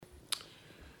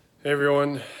Hey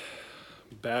everyone,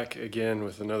 back again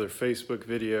with another Facebook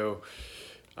video.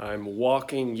 I'm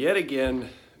walking yet again,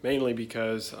 mainly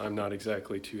because I'm not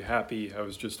exactly too happy. I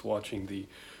was just watching the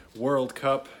World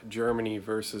Cup, Germany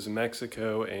versus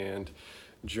Mexico, and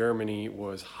Germany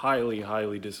was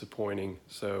highly disappointing.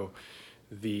 So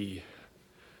the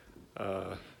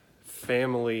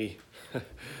family,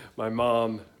 my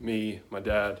mom, me, my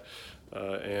dad,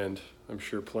 and I'm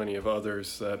sure plenty of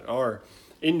others that are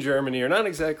in Germany are not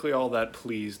exactly all that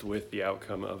pleased with the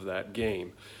outcome of that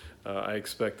game. I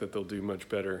expect that they'll do much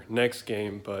better next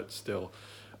game, but still,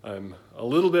 I'm a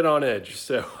little bit on edge,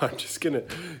 so I'm just gonna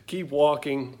keep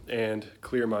walking and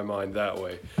clear my mind that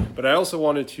way. But I also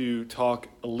wanted to talk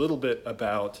a little bit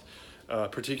about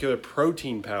particular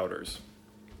protein powders.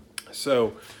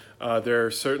 So there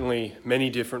are certainly many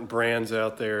different brands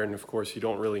out there, and of course, you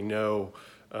don't really know.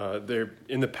 There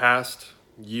in the past,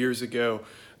 years ago,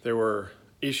 there were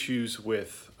issues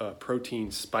with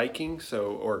protein spiking,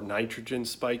 or nitrogen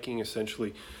spiking,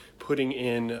 essentially putting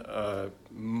in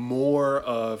more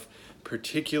of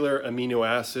particular amino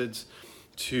acids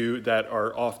that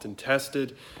are often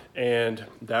tested, and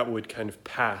that would kind of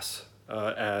pass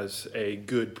as a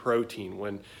good protein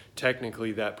when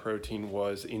technically that protein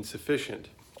was insufficient.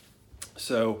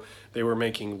 So they were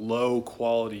making low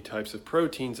quality types of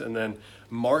proteins and then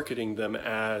marketing them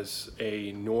as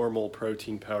a normal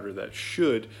protein powder that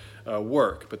should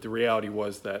work. But the reality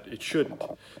was that it shouldn't.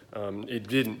 It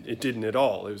didn't at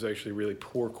all. It was actually really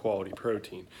poor quality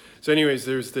protein. So anyways,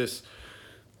 there's this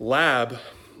lab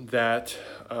that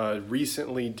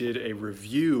recently did a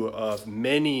review of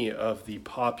many of the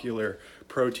popular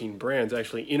protein brands,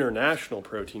 actually international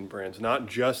protein brands, not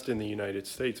just in the United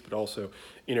States, but also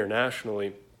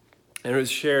internationally. And it was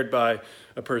shared by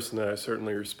a person that I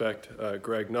certainly respect,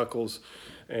 Greg Nuckols.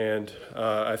 And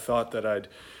I thought that I'd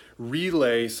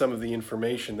relay some of the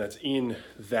information that's in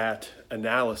that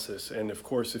analysis. And of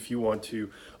course, if you want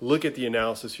to look at the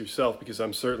analysis yourself, because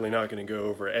I'm certainly not going to go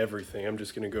over everything, I'm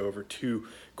just going to go over two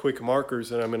quick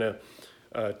markers, and I'm going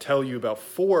to tell you about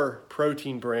 4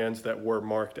 protein brands that were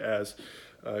marked as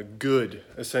good,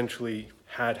 essentially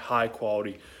had high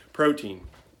quality protein.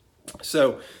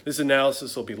 So this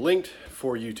analysis will be linked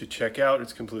for you to check out.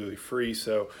 It's completely free,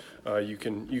 so you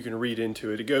can read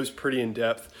into it. It goes pretty in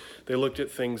depth. They looked at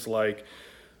things like,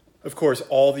 of course,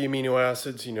 all the amino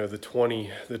acids, the 20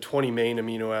 main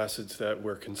amino acids that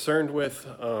we're concerned with.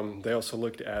 They also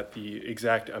looked at the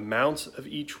exact amounts of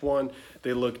each one.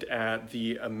 They looked at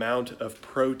the amount of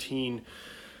protein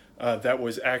that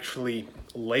was actually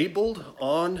labeled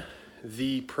on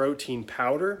the protein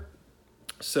powder.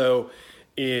 So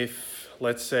if,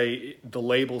 let's say, the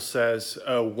label says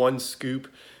 1 scoop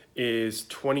is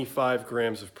 25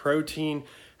 grams of protein,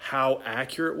 how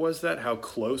accurate was that? How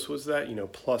close was that?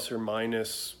 Plus or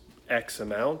minus X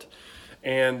amount.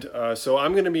 And so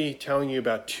I'm going to be telling you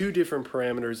about 2 different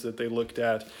parameters that they looked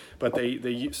at, but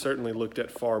they certainly looked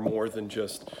at far more than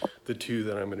just the 2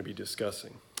 that I'm going to be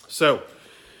discussing. So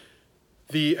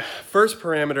the first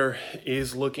parameter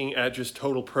is looking at just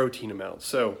total protein amount.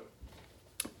 So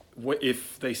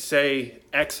if they say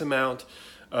X amount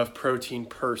of protein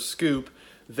per scoop,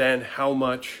 then how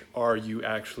much are you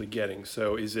actually getting?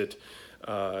 So is it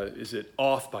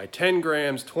off by 10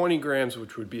 grams, 20 grams,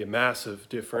 which would be a massive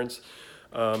difference,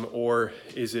 or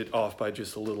is it off by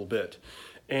just a little bit?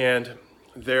 And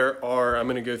I'm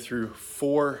going to go through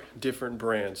 4 different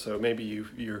brands. So maybe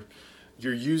you're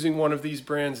using one of these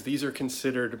brands. These are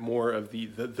considered more of the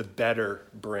better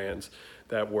brands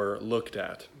that were looked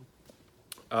at.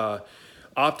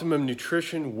 Optimum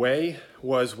Nutrition Whey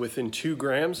was within 2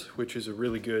 grams, which is a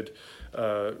really good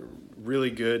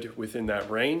within that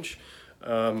range.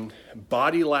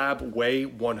 Body Lab Whey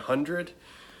 100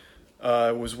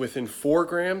 was within 4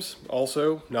 grams,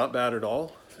 also not bad at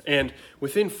all. And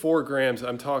within 4 grams,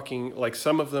 I'm talking like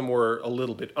some of them were a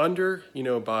little bit under,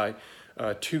 by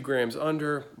 2 grams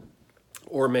under,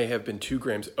 or may have been 2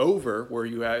 grams over, where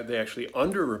they actually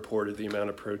underreported the amount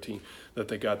of protein that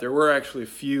they got. There were actually a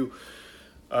few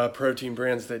protein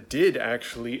brands that did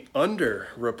actually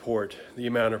underreport the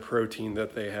amount of protein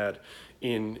that they had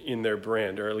in their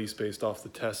brand, or at least based off the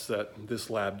tests that this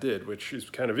lab did, which is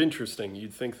kind of interesting.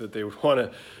 You'd think that they would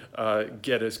want to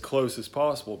get as close as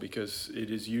possible, because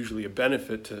it is usually a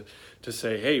benefit to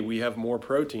say, hey, we have more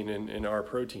protein in our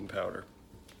protein powder.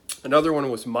 Another one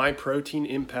was My Protein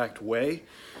Impact Whey.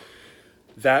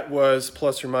 That was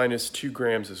plus or minus 2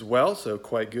 grams as well, so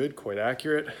quite good, quite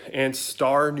accurate. And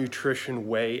Star Nutrition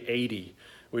Whey 80,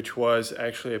 which was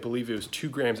actually, I believe it was 2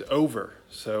 grams over.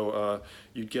 So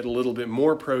you'd get a little bit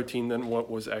more protein than what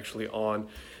was actually on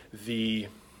the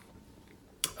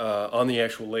on the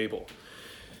actual label.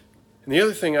 And the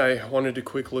other thing I wanted to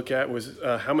quick look at was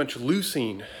how much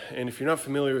leucine. And if you're not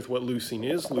familiar with what leucine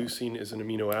is an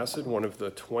amino acid, one of the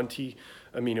 20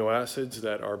 amino acids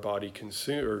that our body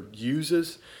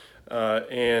uses.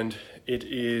 And it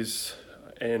is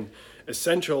an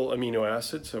essential amino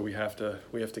acid, so we have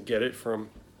to get it from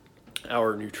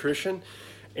our nutrition.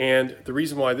 And the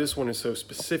reason why this one is so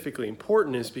specifically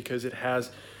important is because it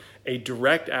has a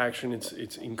direct action.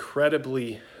 It's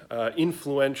incredibly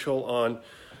influential on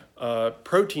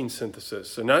protein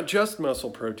synthesis. So not just muscle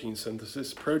protein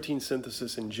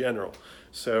synthesis in general.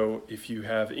 So if you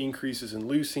have increases in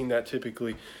leucine, that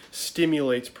typically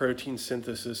stimulates protein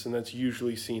synthesis, and that's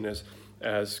usually seen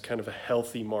as kind of a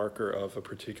healthy marker of a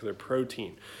particular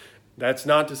protein. That's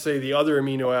not to say the other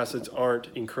amino acids aren't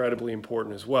incredibly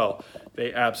important as well.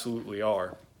 They absolutely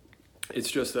are.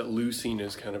 It's just that leucine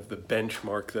is kind of the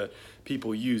benchmark that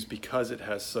people use because it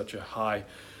has such a high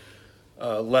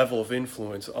level of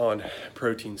influence on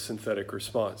protein synthetic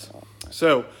response.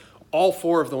 So all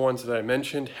 4 of the ones that I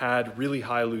mentioned had really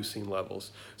high leucine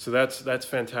levels. So that's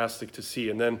fantastic to see.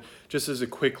 And then just as a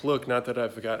quick look, not that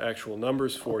I've got actual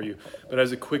numbers for you, but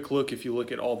as a quick look, if you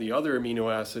look at all the other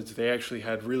amino acids, they actually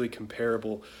had really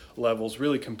comparable levels,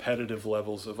 really competitive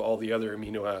levels of all the other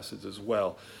amino acids as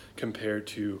well, compared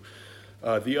to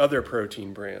the other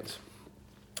protein brands.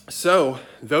 So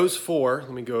those 4,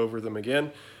 let me go over them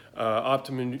again.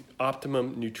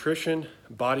 Optimum Nutrition,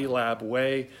 Body Lab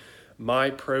Whey,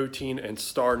 MyProtein, and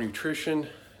Star Nutrition.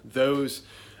 Those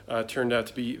turned out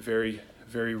to be very,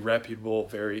 very reputable,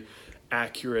 very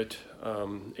accurate.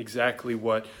 Exactly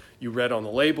what you read on the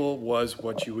label was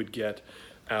what you would get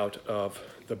out of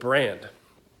the brand.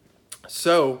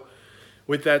 So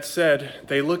with that said,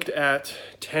 they looked at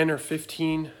 10 or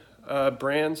 15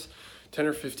 brands, 10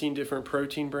 or 15 different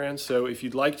protein brands. So if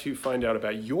you'd like to find out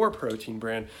about your protein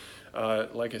brand,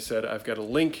 like I said, I've got a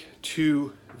link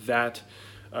to that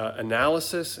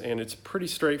analysis, and it's pretty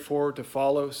straightforward to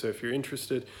follow. So if you're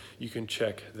interested, you can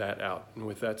check that out. And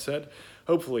with that said,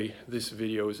 hopefully this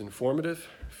video is informative.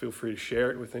 Feel free to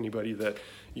share it with anybody that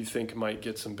you think might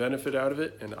get some benefit out of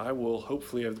it. And I will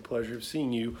hopefully have the pleasure of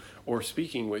seeing you or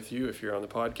speaking with you if you're on the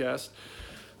podcast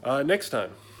next time.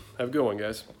 Have a good one,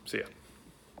 guys. See ya.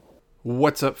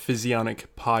 What's up, Physionic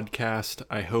Podcast?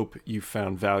 I hope you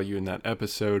found value in that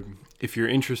episode. If you're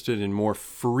interested in more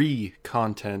free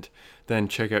content, then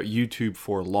check out YouTube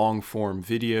for long-form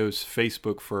videos,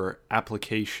 Facebook for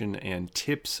application and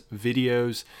tips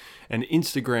videos, and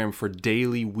Instagram for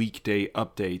daily weekday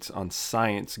updates on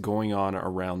science going on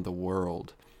around the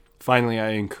world. Finally, I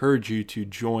encourage you to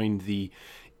join the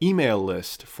email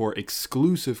list for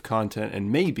exclusive content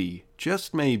and maybe,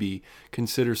 just maybe,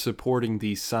 consider supporting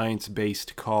the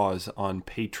science-based cause on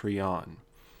Patreon.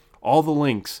 All the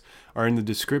links are in the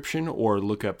description, or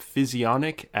look up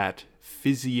Physionic at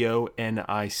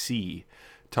PhysioNIC.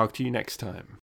 Talk to you next time.